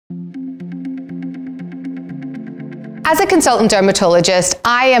As a consultant dermatologist,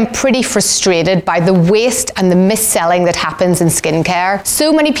 I am pretty frustrated by the waste and the mis-selling that happens in skincare.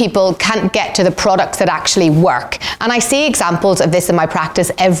 So many people can't get to the products that actually work, and I see examples of this in my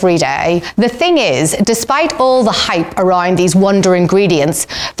practice every day. The thing is, despite all the hype around these wonder ingredients,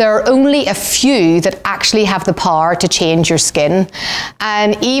 there are only a few that actually have the power to change your skin.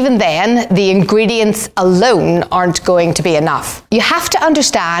 And even then, the ingredients alone aren't going to be enough. You have to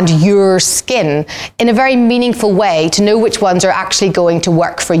understand your skin in a very meaningful way to know which ones are actually going to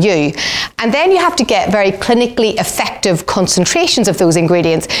work for you. And then you have to get very clinically effective concentrations of those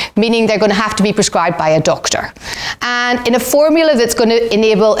ingredients, meaning they're going to have to be prescribed by a doctor. And in a formula that's going to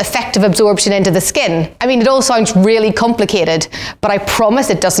enable effective absorption into the skin. I mean, it all sounds really complicated, but I promise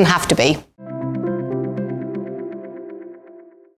it doesn't have to be.